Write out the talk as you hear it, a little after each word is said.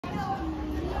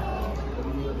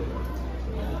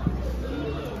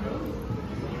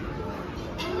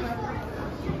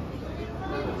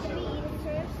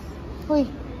Uy,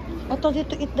 I told you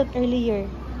to eat that earlier.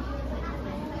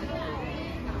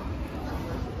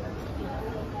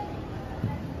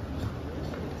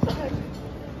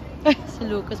 Si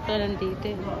Lucas pala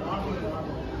nandito eh.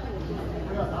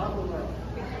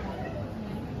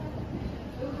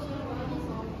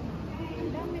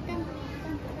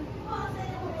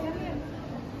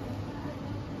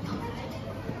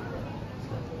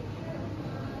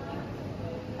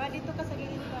 Dito ka sa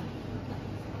gilid ka.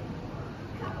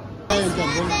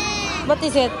 What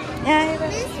is it? Yeah,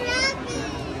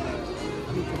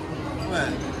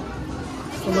 What?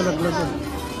 Ito malaglag yun.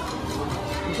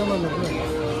 Ito malaglag.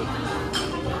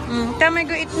 Come and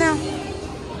go eat now.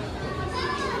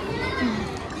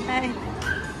 Hi.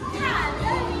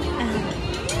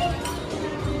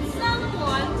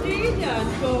 Someone didn't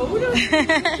go to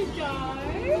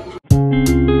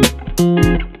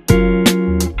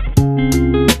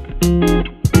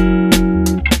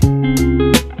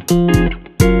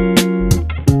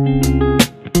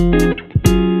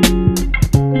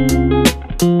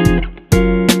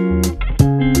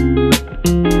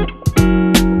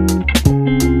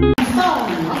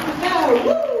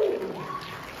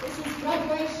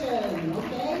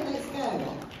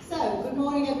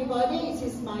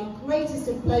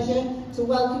to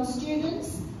welcome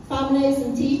students, families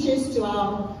and teachers to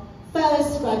our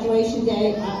first graduation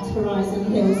day at Horizon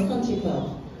Hills Country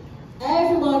Club.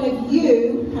 Every one of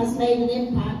you has made an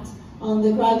impact on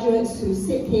the graduates who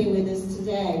sit here with us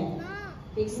today.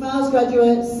 Big smiles,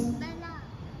 graduates.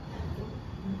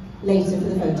 Later for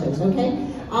the photos, okay?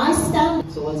 I stand.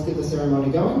 So let's get the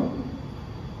ceremony going.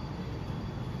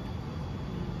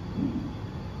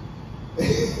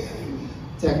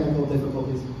 Technical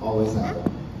difficulties always happen.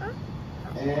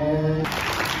 And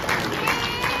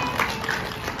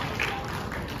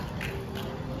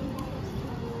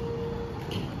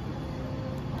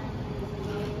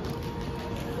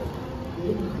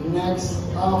next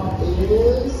up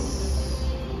is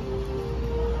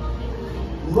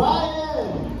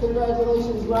Ryan.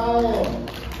 Congratulations, Ryan.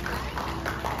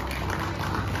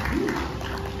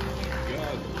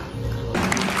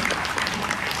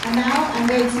 And now I'm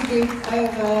going to give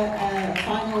over a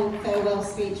final farewell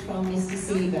speech from Mr.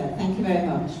 Seaver. Thank you very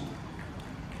much.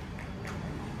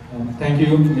 Thank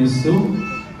you, Ms. Sue.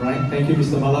 Right. Thank you,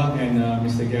 Mr. Malak and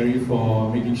Mr. Gary, for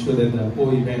making sure that the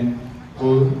whole event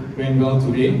went well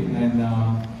today. And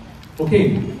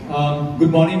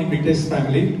good morning, Invictus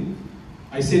family.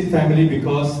 I said family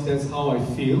because that's how I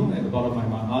feel at the bottom of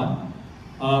my heart.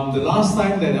 The last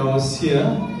time that I was here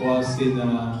was in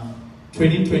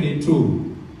 2022.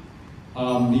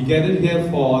 We gathered here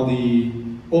for the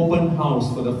open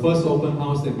house, for the first open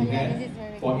house that we had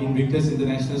for Invictus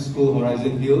International School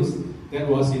Horizon Hills. That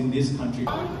was in this country.